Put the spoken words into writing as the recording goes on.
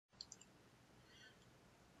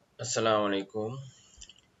আসসালামু আলাইকুম।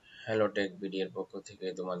 Hello take বিডির পক্ষ থেকে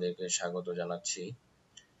তোমাদেরকে স্বাগত জানাচ্ছি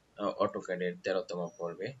অটোক্যাডের 13তম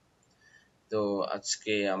পর্বে। তো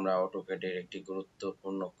আজকে আমরা অটোক্যাডের একটি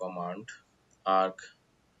গুরুত্বপূর্ণ কমান্ড আর্ক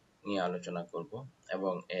নিয়ে আলোচনা করব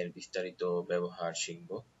এবং এর বিস্তারিত ব্যবহার শিখব।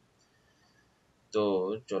 তো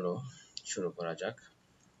চলো শুরু করা যাক।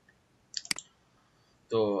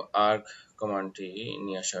 তো আর্ক কমান্ডটি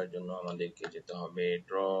নিয়ে আসার জন্য আমাদেরকে যেতে হবে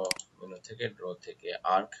ড্র মেনু থেকে, ড্র থেকে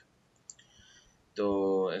আর্ক। তো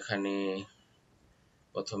এখানে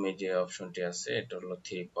প্রথমে যে অপশনটি আছে এটা হলো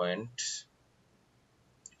 3 পয়েন্ট,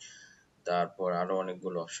 তারপর আরো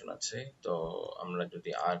অনেকগুলো অপশন আছে। তো আমরা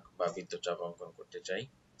যদি আর্ক বা বৃত্তচাপ অঙ্কন করতে চাই,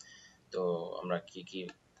 তো আমরা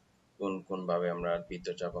কোন কোন ভাবে আমরা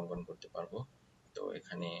বৃত্তচাপ অঙ্কন করতে পারবো। তো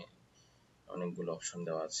এখানে অনেকগুলো অপশন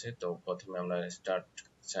দেওয়া আছে। তো প্রথমে আমরা স্টার্ট,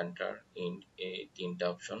 সেন্টার, ইন, এই তিনটা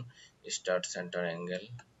option, start centre angle,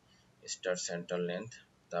 start centre length,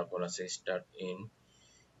 তারপর আছে start in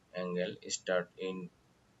angle, start in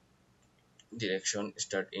direction,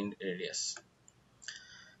 start in radius,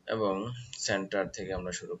 এবং সেন্টার থেকে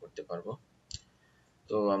আমরা শুরু করতে পারবো।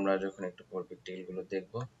 তো আমরা যখন একটু পর প্র্যাকটিক্যাল গুলো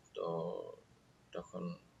দেখব, তো তখন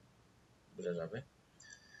বোঝা যাবে।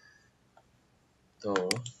 তো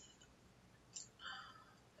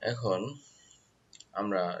এখন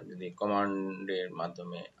আমরা যদি কমান্ডের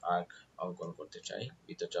মাধ্যমে আর্ক অঙ্কন করতে চাই,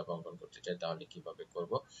 বৃত্তচাপ অঙ্কন করতে চাই, তাহলে কিভাবে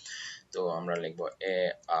করব। তো আমরা লিখব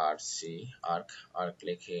ARC, আর্ক। আর্ক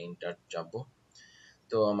লিখে এন্টার চাপবো।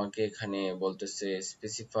 তো আমাকে এখানে বলতেছে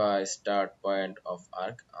specify start point of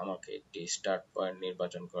arc, আমাকে একটি স্টার্ট পয়েন্ট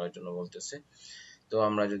নির্বাচন করার জন্য বলতেছে। তো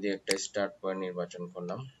আমরা যদি একটা স্টার্ট পয়েন্ট নির্বাচন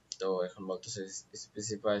করলাম, তো এখন বলতেছে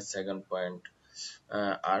স্পেসিফাই সেকেন্ড পয়েন্ট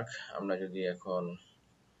আর্ক। আমরা যদি এখন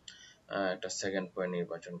একটা সেকেন্ড পয়েন্ট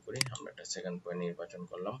নির্বাচন করি, আমরা একটা সেকেন্ড পয়েন্ট নির্বাচন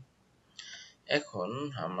করলাম। এখন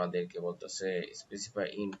আমাদেরকে বলতেছে স্পেসিফাই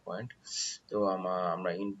ইন পয়েন্ট। তো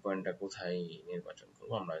আমরা ইন পয়েন্টটা কোথায় নির্বাচন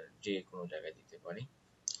করব, আমরা যে কোনো জায়গায় দিতে পারি।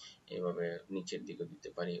 এইভাবে নিচের দিকেও দিতে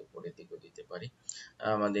পারি, উপরের দিকেও দিতে পারি,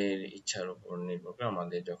 আমাদের ইচ্ছার উপর নির্ভর করে।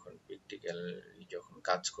 আমাদের যখন প্র্যাকটিক্যাল যখন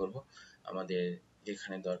কাজ করব, আমাদের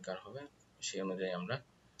যেখানে দরকার হবে সেই অনুযায়ী আমরা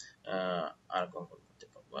আর্ক অঙ্কন করতে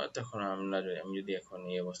পারবো। তখন আমি যদি এখন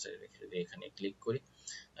এই অবস্থায় রেখে যদি এখানে ক্লিক করি,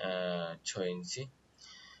 6 ইঞ্চি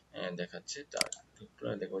দেখাচ্ছে, তার ক্লিক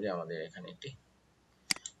করে দেখবো যে আমাদের এখানে একটি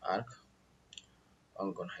আর্ক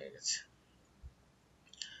অঙ্কন হয়ে গেছে।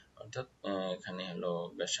 অর্থাৎ এখানে হলো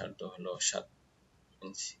ব্যাসার্ধ হলো 7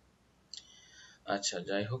 ইঞ্চি। আচ্ছা,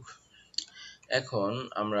 যাই হোক, এখন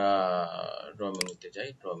আমরা ড্র মেনুতে যাই।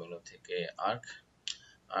 ড্র মেনু থেকে আর্ক,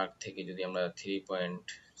 আর্ক থেকে যদি আমরা 3 পয়েন্ট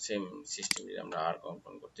সেম সিস্টেম যদি আমরা আর্ক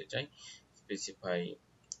অঙ্কন করতে চাই, স্পেসিফাই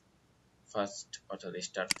ফার্স্ট অর্থাৎ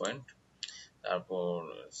স্টার্ট পয়েন্ট, তারপর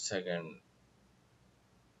সেকেন্ড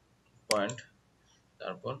পয়েন্ট,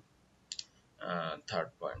 তারপর থার্ড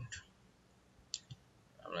পয়েন্ট।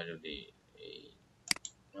 আমরা যদি এই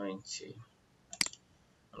 9 ইঞ্চি,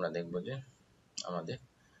 আমরা দেখব যে আমাদের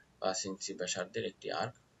 5 ইঞ্চি ব্যাসার্ধের একটি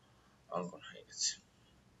আর্ক অঙ্কন হয়ে গেছে।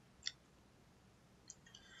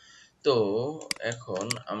 তো এখন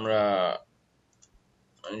আমরা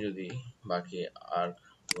যদি বাকি আর্ক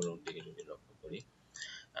গুলোর দিকে যদি লক্ষ্য করি,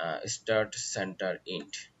 স্টার্ট সেন্টার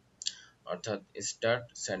ইন্ট, অর্থাৎ স্টার্ট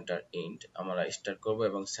সেন্টার ইন্ট, আমরা স্টার্ট করব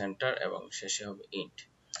এবং সেন্টার এবং শেষে হবে ইন্ট।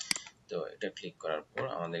 তো এটা ক্লিক করার পর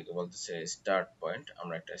আমাদেরকে বলতেছে স্টার্ট পয়েন্ট,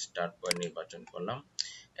 আমরা একটা স্টার্ট পয়েন্ট নির্বাচন করলাম।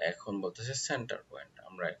 এখন বলতেছে সেন্টার পয়েন্ট,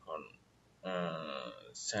 আমরা এখন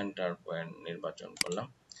সেন্টার পয়েন্ট নির্বাচন করলাম।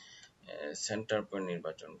 সেন্টার পয়েন্ট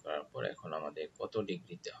নির্বাচন করার পর এখন আমাদের কত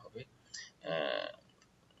ডিগ্রিতে হবে,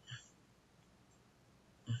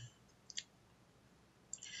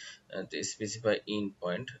 স্পেসিফাই ইন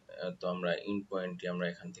পয়েন্ট। তো আমরা ইন পয়েন্টটি আমরা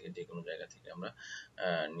এখান থেকে যে কোনো জায়গা থেকে আমরা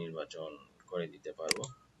নির্বাচন করে দিতে পারবো।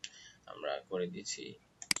 আমরা করে দিচ্ছি।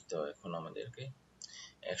 তো এখন আমাদেরকে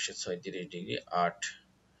 136 ডিগ্রি 8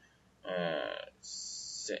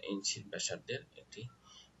 ইঞ্চি ব্যাসার্ধের একটি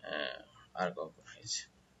আর্ক অঙ্কন হয়েছে।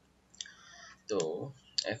 তো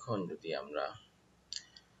এখন যদি আমরা,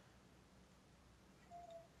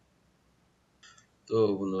 তো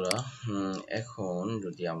বন্ধুরা, এখন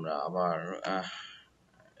যদি আমরা আবার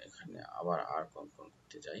এখানে আবার আর্ক অঙ্কন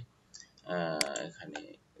করতে যাই, এখানে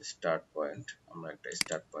স্টার্ট পয়েন্ট, আমরা একটা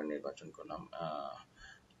স্টার্ট পয়েন্ট নির্বাচন করলাম।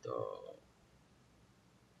 তো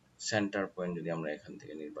সেন্টার পয়েন্ট যদি আমরা এখান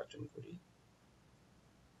থেকে নির্বাচন করি,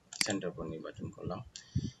 সেন্টার পয়েন্ট নির্বাচন করলাম।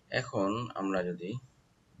 এখন আমরা যদি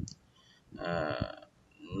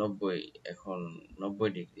 90, এখন 90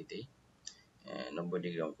 ডিগ্রি দিই, 90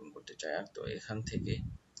 ডিগ্রি অঙ্কন করতে চাই। আর তো এখান থেকে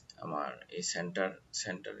আমার এই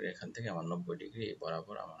সেন্টারের এখান থেকে আমার 90 ডিগ্রি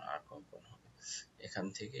বরাবর আমার আর্ক অঙ্কন হবে। এখান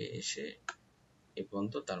থেকে এসে এই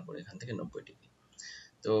পর্যন্ত, তারপর এখান থেকে 90°।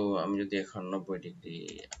 তো আমি যদি এখন 90°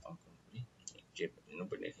 অঙ্কন করি, যে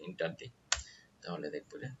 90° ইন্টার দিই, তাহলে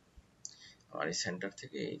দেখবো যে আমার এই সেন্টার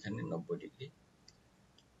থেকে এখানে 90°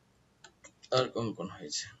 আর্ক অঙ্কন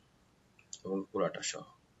হয়েছে এবং পুরাটা সহ।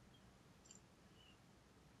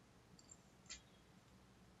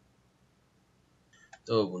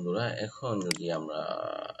 তো বন্ধুরা, এখন যদি আমরা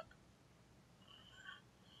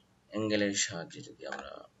অ্যাঙ্গেলের সাহায্যে যদি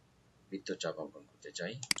আমরা বৃত্তচাপ অঙ্কন করতে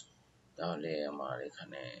চাই, তাহলে আমার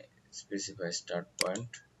এখানে specify start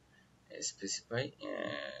point, specify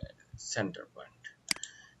centre point.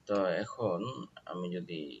 তো এখন আমি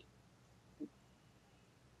যদি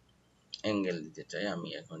অ্যাঙ্গেল দিতে চাই, আমি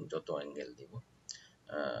এখন যত অ্যাঙ্গেল দিব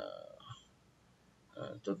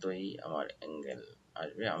ততই আমার অ্যাঙ্গেল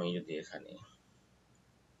আসবে। আমি যদি এখানে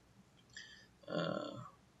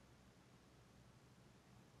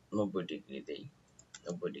 90° দেই,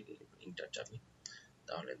 90° ইন্টার চাপি,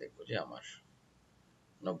 তাহলে দেখবো যে আমার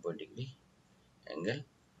 90° অ্যাঙ্গেল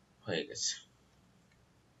হয়ে গেছে।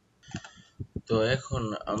 তো এখন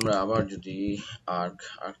আমরা আবার যদি আর্ক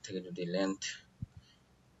থেকে যদি লেন্থ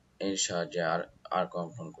এর সাহায্যে আর্ক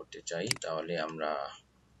অঙ্কন করতে চাই, তাহলে আমরা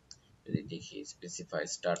যদি দেখি specify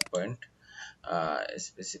start point,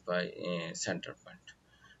 specify centre point,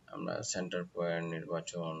 আমরা সেন্টার পয়েন্ট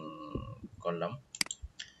নির্বাচন করলাম।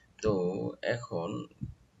 তো এখন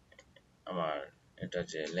আমার এটা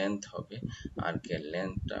যে লেন্থ হবে, আর্কের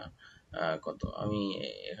লেন্থটা কত, আমি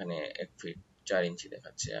এখানে 1 ফিট 4 ইঞ্চি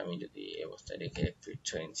দেখাচ্ছে। আমি যদি এই অবস্থায় রেখে 1 ফিট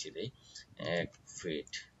 6 ইঞ্চি দেই, 1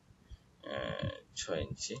 ফিট 6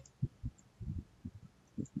 ইঞ্চি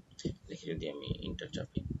লিখে যদি আমি ইন্টার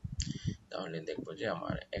চাপি, তাহলে দেখবো যে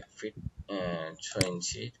আমার 1 ফিট 6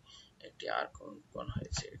 ইঞ্চির একটি আর্ক অঙ্কন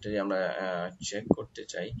হয়েছে। এটা যদি আমরা চেক করতে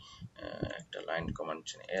চাই, একটা লাইন কমান্ড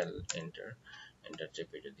এল এন্টার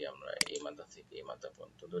চেপে যদি আমরা এই মাথা থেকে এই মাথা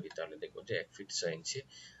পর্যন্ত ধরি, তাহলে দেখবো যে 1 ফিট 6 ইঞ্চি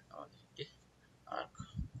আমাদের একটি আর্ক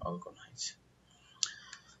অঙ্কন হয়েছে।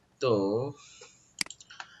 তো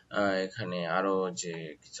এখানে আরো যে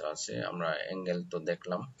কিছু আছে, আমরা অ্যাঙ্গেল তো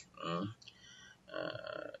দেখলাম,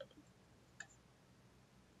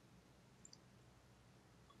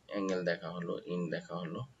 অ্যাঙ্গেল দেখা হলো, ইন দেখা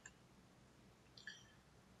হলো।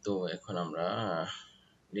 তো এখন আমরা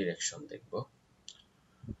ডিরেকশন দেখব।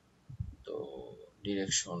 তো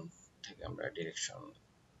ডিরেকশন থেকে আমরা ডিরেকশন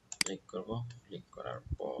ক্লিক করব, ক্লিক করার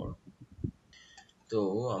পর তো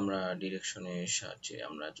আমরা ডিরেকশনের সাহায্যে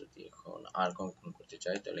আমরা যদি এখন আর্ক অঙ্কন করতে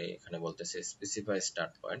চাই, তাহলে এখানে বলতেছে স্পেসিফাই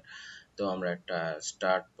স্টার্ট পয়েন্ট। তো আমরা একটা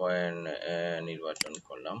স্টার্ট পয়েন্ট নির্বাচন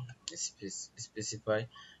করলাম, স্পেসিফাই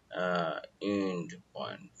এন্ড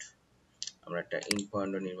পয়েন্ট, আমরা একটা এন্ড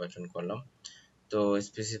পয়েন্টও নির্বাচন করলাম। তো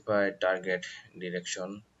specify target direction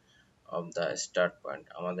of the start point,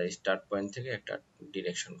 আমাদের স্টার্ট পয়েন্ট থেকে একটা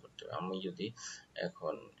ডিরেকশন করতে হবে। আমি যদি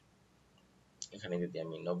এখন এখানে যদি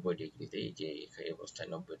আমি 90° দেই, যে এই অবস্থায়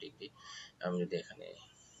 90°, আমি যদি এখানে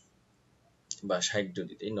বা 60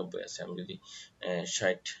 যদি দেই, 90 আছে, আমি যদি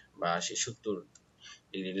 60 বা 80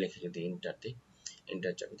 70° লিখে যদি ইন্টার দিই,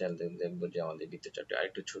 ইন্টার চাপি, তাহলে দেখবো যে আমাদের বৃত্তচাপটি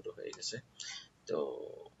আরেকটু ছোট হয়ে গেছে। তো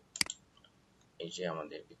এই যে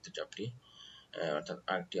আমাদের বৃত্তচাপটি অর্থাৎ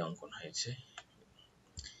আর্কটি অঙ্কন হয়েছে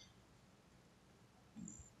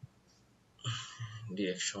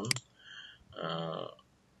ডিরেকশন,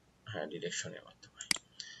 হ্যাঁ, ডিরেকশনের মাধ্যমে।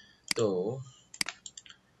 তো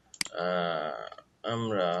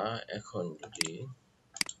আমরা এখন যদি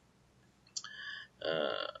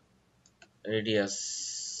রেডিয়াস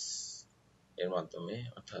এর মাধ্যমে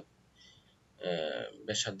অর্থাৎ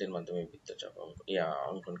ব্যাসার্ধের মাধ্যমে বৃত্তচাপ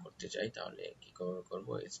অঙ্কন করতে চাই, তাহলে কি করব,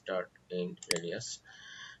 স্টার্ট এন্ড রেডিয়াস।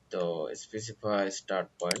 তো স্পেসিফাই স্টার্ট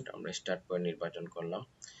পয়েন্ট, আমরা স্টার্ট পয়েন্ট নির্বাচন করলাম,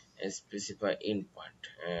 স্পেসিফাই এন্ড পয়েন্ট,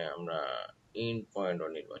 আমরা এন্ড পয়েন্টও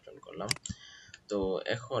নির্বাচন করলাম। তো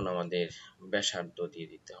এখন আমাদের ব্যাসার্ধ দিয়ে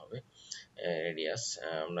দিতে হবে, রেডিয়াস।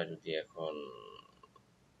 আমরা যদি এখন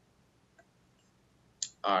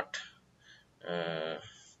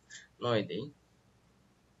 9 দিই,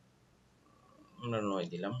 আমরা 9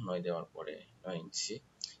 দিলাম, 9 দেওয়ার পরে 9 ইঞ্চি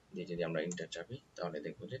দিয়ে যদি আমরা ইন্টার চাপি, তাহলে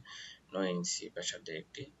দেখবো যে 9 ইঞ্চি ব্যাসার্ধের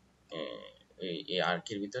একটি এই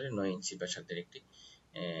আর্কের ভিতরে 9 ইঞ্চি ব্যাসার্ধের একটি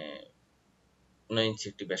 9 ইঞ্চি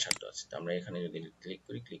একটি ব্যাসার্ধ আছে। তো আমরা এখানে যদি ক্লিক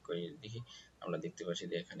করি, ক্লিক করে যদি দেখি, আমরা দেখতে পাচ্ছি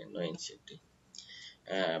যে এখানে 9 ইঞ্চি একটি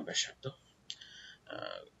ব্যাসার্ধ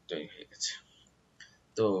তৈরি হয়ে গেছে।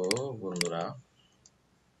 তো বন্ধুরা,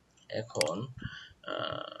 এখন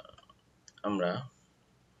আমরা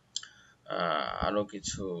আরো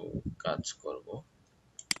কিছু কাজ করব।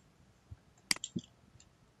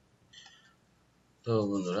 তো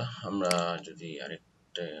বন্ধুরা, আমরা যদি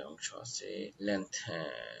একটা অংশ আছে লেন্থ,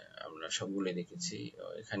 আমরা সবগুলো দেখেছি,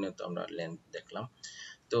 এখানেও তো আমরা লেন্থ দেখলাম।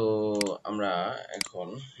 তো আমরা এখন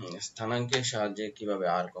স্থানাঙ্কের সাহায্যে কিভাবে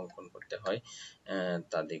আর্ক অঙ্কন করতে হয়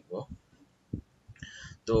তা দেখব।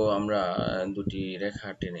 তো আমরা দুটি রেখা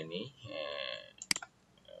টেনে নিই,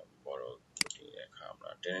 বড় দুটি রেখা আমরা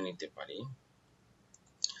টেনে নিতে পারি।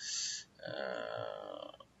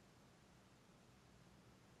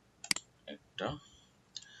 একটা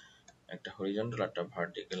একটা হরিজন্টাল একটা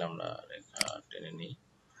ভার্টিক্যাল আমরা রেখা টেনে নিই,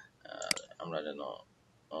 আমরা যেন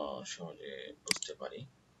সহজে বুঝতে পারি।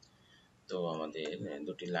 তো আমাদের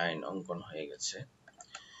দুটি লাইন অঙ্কন হয়ে গেছে।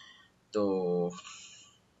 তো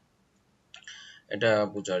এটা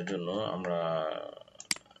বোঝার জন্য আমরা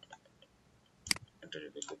এটা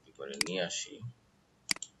যদি কপি করে নিয়ে আসি,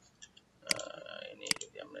 এনে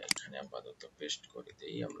যদি আমরা এখানে আপাতত পেস্ট করে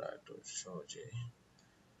দেই, আমরা একটু সহজে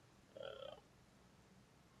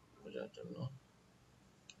বোঝার জন্য।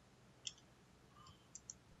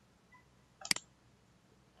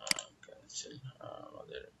 ক্যান্সেল,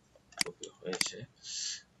 আমাদের কপি হয়েছে,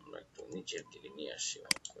 আমরা একটু নিচের দিকে নিয়ে আসি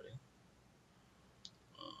অন করে।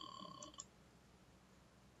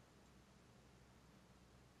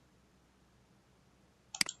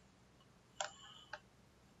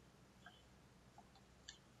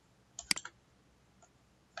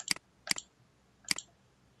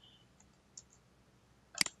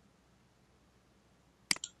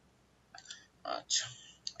 আচ্ছা,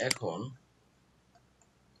 এখন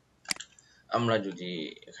আমরা যদি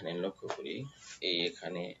এখানে লক্ষ্য করি, এই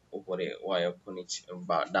এখানে উপরে y অক্ষ, নিচে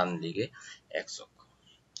বা ডান দিকে x অক্ষ,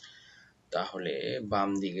 তাহলে বাম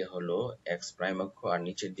দিকে হলো x প্রাইম অক্ষ আর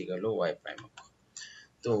নিচের দিকে হলো y প্রাইম অক্ষ।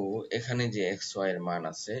 তো এখানে যে x y এর মান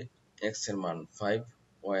আছে, x এর মান 5,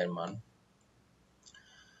 y এর মান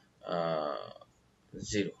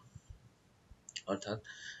 0, অর্থাৎ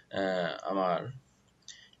আমার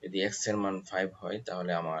যদি x এর মান 5 হয়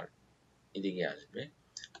তাহলে আমার এদিকে আসবে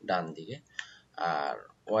ডান দিকে, আর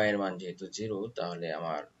y এর মান যেহেতু 0 তাহলে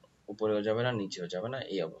আমার উপরেও যাবে না নিচেও যাবে না,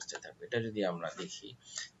 এই অবস্থায় থাকবে। এটা যদি আমরা দেখি,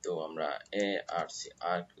 তো আমরা এ আর সি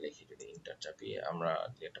আর্ক লিখে যদি ইন্টার চাপি, আমরা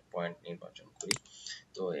যে একটা পয়েন্ট নির্বাচন করি,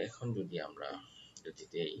 তো এখন যদি আমরা যদি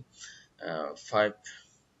দেই 5,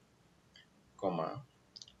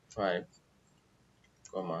 5,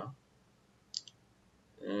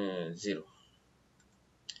 0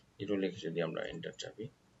 লিখে যদি আমরা এন্টার চাপি,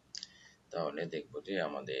 তাহলে দেখব যে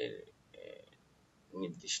আমাদের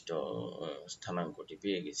নির্দিষ্ট স্থানাঙ্কটি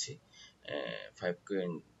পেয়ে গেছি।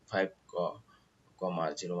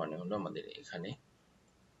 5,0 মানে হলো আমাদের এখানে।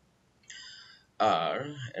 আর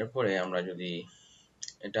এরপরে আমরা যদি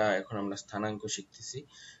এটা, এখন আমরা স্থানাঙ্ক শিখতেছি,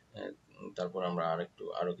 তারপর আমরা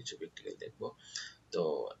আরো কিছু প্র্যাকটিক্যাল দেখব। তো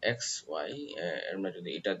এক্স ওয়াই, আমরা যদি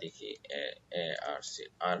এটা দেখি, আর সি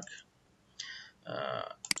আর্ক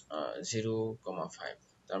 0,5,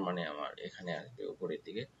 তার মানে আমার এখানে আসবে উপরের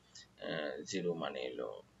দিকে। 0 মানে হলো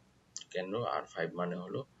কেন্দ্র, আর 5 মানে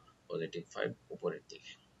হলো পজিটিভ 5 উপরের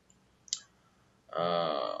দিকে।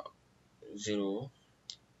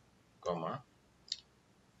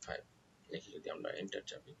 0,5 লিখে যদি আমরা এন্টার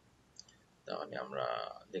চাপি, তাহলে আমরা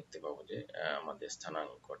দেখতে পাবো যে আমাদের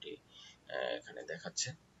স্থানাঙ্কটি এখানে দেখাচ্ছে।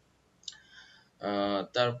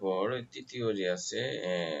 তারপর তৃতীয় যে আছে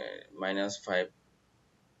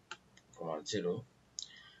 -5,0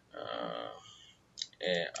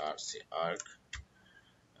 এ আর সি আর্ক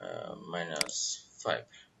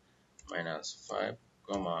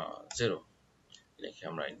 -5,0 লিখে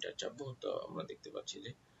আমরা এন্টার চাপবো, তো আমরা দেখতে পাচ্ছি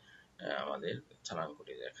যে আমাদের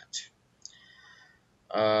স্থানাঙ্কটি দেখাচ্ছে।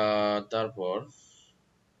 তারপর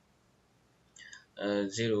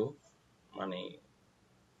 0 মানে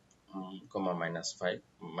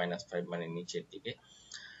 -5 মানে নিচের দিকে,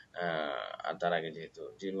 আর তার আগে যেহেতু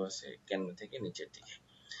 0 আছে, কেন্দ্র থেকে নিচের দিকে।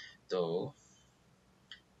 তো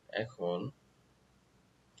এখন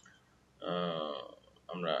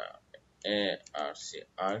আমরা এ আর সি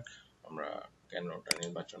আর্ক, আমরা কেন্দ্রটা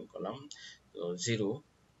নির্বাচন করলাম। তো 0,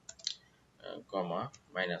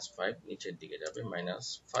 -5 নিচের দিকে যাবে,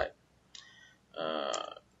 -5,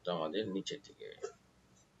 তো আমাদের নিচের দিকে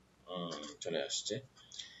চলে আসছে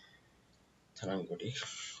স্থানাঙ্কটি।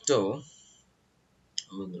 তো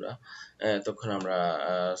বন্ধুরা, তখন আমরা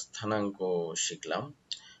স্থানাঙ্ক শিখলাম,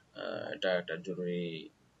 এটা একটা জরুরি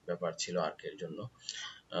ব্যাপার ছিল আর্কের জন্য।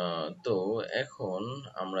 তো এখন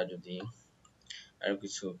আমরা যদি আরো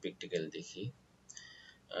কিছু প্র্যাকটিক্যাল দেখি,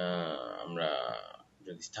 আমরা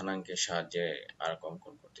যদি স্থানাঙ্কের সাহায্যে আর্ক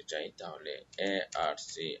অঙ্কন করতে চাই, তাহলে এ আর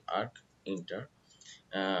C arc inter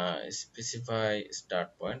specify start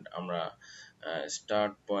point, আমরা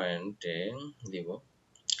স্টার্ট পয়েন্টে দিব,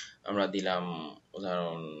 আমরা দিলাম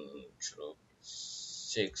উদাহরণস্বরূপ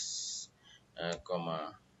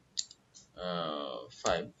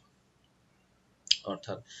 6,5,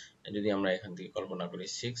 অর্থাৎ যদি আমরা এখান থেকে কল্পনা করি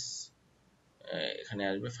 6 এখানে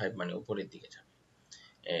আসবে, 5 মানে উপরের দিকে যাবে,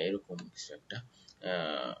 এরকম কিছু একটা।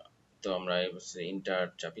 তো আমরা এবার ইন্টার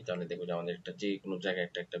চাপি, তাহলে দেখবো যে আমাদের একটা যে কোনো জায়গায়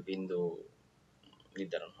একটা একটা বিন্দু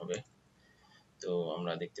নির্ধারণ হবে। তো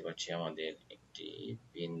আমরা দেখতে পাচ্ছি আমাদের একটি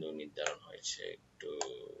বিন্দু নির্ধারণ হয়েছে একটু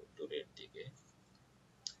দূরের দিকে,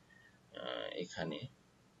 এখানে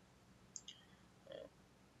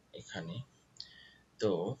এখানে।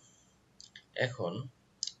 তো এখন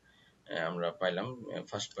আমরা পাইলাম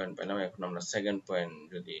ফার্স্ট পয়েন্ট পাইলাম, এখন আমরা সেকেন্ড পয়েন্ট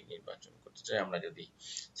যদি নির্বাচন করতে চাই, আমরা যদি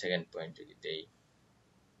সেকেন্ড পয়েন্ট যদি দেই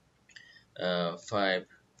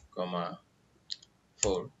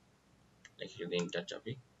 5,4 লিখে যদি ইন্টার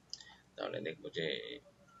চাপি, তাহলে দেখবো যে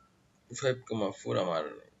 5,4 আমার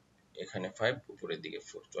এখানে 5 উপরের দিকে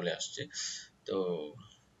 4 চলে আসছে। তো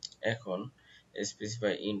এখন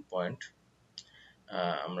স্পেসিফাই ইন পয়েন্ট,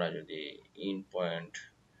 আমরা যদি ইন পয়েন্ট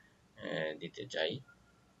দিতে চাই,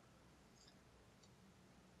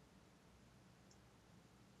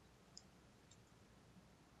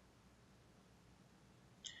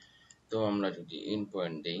 তো আমরা যদি ইন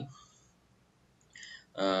পয়েন্ট দেই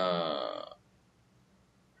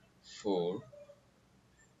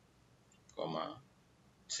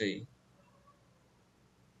 4,3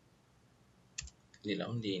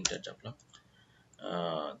 দিলাম, দিয়ে ইন্টার চাপলাম,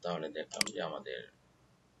 তাহলে দেখলাম যে আমাদের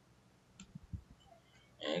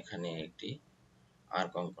এখানে একটি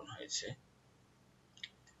আর্ক অঙ্কন হয়েছে।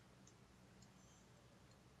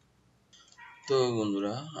 তো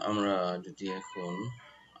বন্ধুরা, আমরা যদি এখন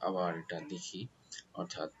আবার এটা দেখি,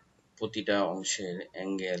 অর্থাৎ প্রতিটা অংশের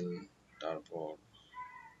অ্যাঙ্গেল তারপর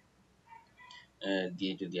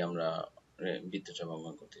দিয়ে যদি আমরা বৃত্তচাপ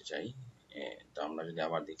অঙ্কন করতে চাই, তো আমরা যদি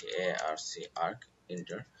আবার দেখি এ আর সি আর্ক,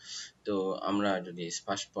 এন্টার। তো আমরা যদি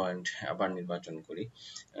ফার্স্ট পয়েন্ট আবার নির্বাচন করি,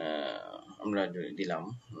 আমরা যদি দিলাম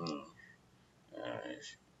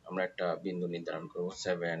আমরা একটা বিন্দু নির্ধারণ করব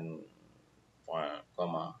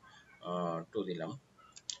 7,2 দিলাম,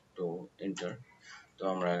 তো এন্টার। তো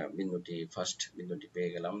আমরা বিন্দুটি ফার্স্ট বিন্দুটি পেয়ে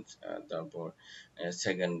গেলাম, তারপর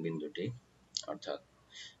সেকেন্ড বিন্দুটি, অর্থাৎ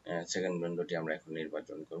সেকেন্ড বিন্দুটি আমরা এখন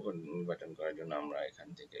নির্বাচন করব। নির্বাচন করার জন্য আমরা এখান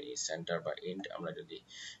থেকে এই সেন্টার বা এন্ড, আমরা যদি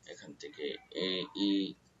এখান থেকে ই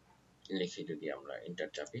লিখে যদি আমরা এন্টার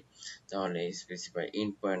চাপি, তাহলে স্পেসিফাই ইন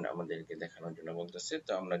পয়েন্ট আমাদেরকে দেখানোর জন্য বলতেছে।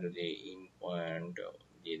 তো আমরা যদি ইন পয়েন্ট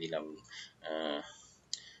দিয়ে দিলাম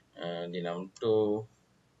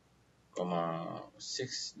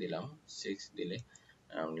 2,6 দিলাম, 6 দিলে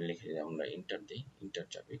আমরা লিখে আমরা ইন্টার দিই, ইন্টার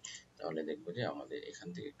চাপি, তাহলে দেখবো যে আমাদের এখান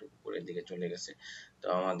থেকে একটু উপরের দিকে চলে গেছে। তো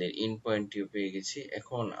আমাদের ইন পয়েন্টটিও পেয়ে গেছি।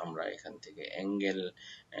 এখন আমরা এখান থেকে অ্যাঙ্গেল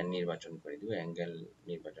নির্বাচন করে দিব। অ্যাঙ্গেল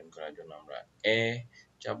নির্বাচন করার জন্য আমরা এ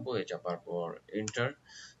চাপবো, এ চাপার পর এন্টার।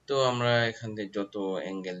 তো আমরা এখান থেকে যত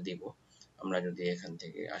অ্যাঙ্গেল দিব, আমরা যদি এখান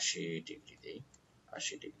থেকে 80 ডিগ্রি দিই,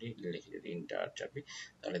 80 ডিগ্রি লিখে যদি ইন্টার চাপি,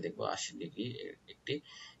 তাহলে দেখবো 80 ডিগ্রি একটি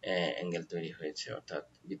অ্যাঙ্গেল তৈরি হয়েছে, অর্থাৎ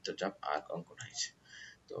বৃত্তচাপ আর্ক অঙ্কন হয়েছে।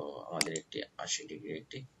 তো আমাদের একটি 80 ডিগ্রি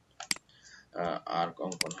একটি আর্ক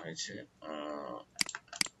অঙ্কন হয়েছে।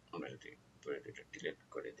 আমরা যদি ডিলিট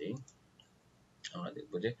করে দিই, আমরা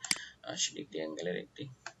দেখবো যে 80 ডিগ্রি অ্যাঙ্গেলের একটি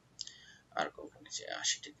আর্ক অঙ্কন হয়েছে,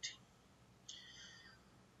 80 ডিগ্রি।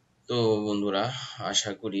 তো বন্ধুরা,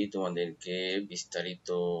 আশা করি তোমাদেরকে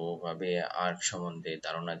বিস্তারিতভাবে আর্ক সম্বন্ধে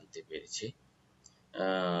ধারণা দিতে পেরেছি।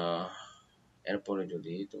 এরপরে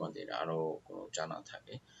যদি তোমাদের আরো কোনো জানা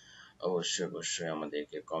থাকে, অবশ্যই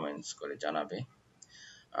আমাদেরকে কমেন্টস করে জানাবে।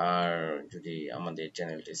 আর যদি আমাদের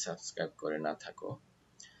চ্যানেলটি সাবস্ক্রাইব করে না থাকো,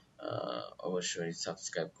 অবশ্যই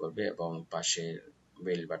সাবস্ক্রাইব করবে এবং পাশের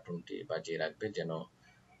বেল বাটনটি বাজিয়ে রাখবে, যেন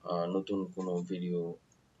নতুন কোনো ভিডিও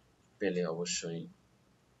পেলে অবশ্যই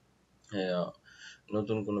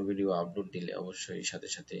নতুন কোনো ভিডিও আপলোড দিলে অবশ্যই সাথে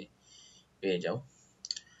সাথে পেয়ে যাও।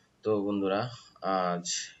 তো বন্ধুরা, আজ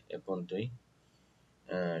এ পর্যন্তই।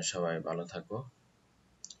 সবাই ভালো থাকো।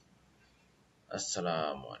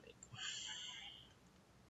 আসসালামু আলাইকুম।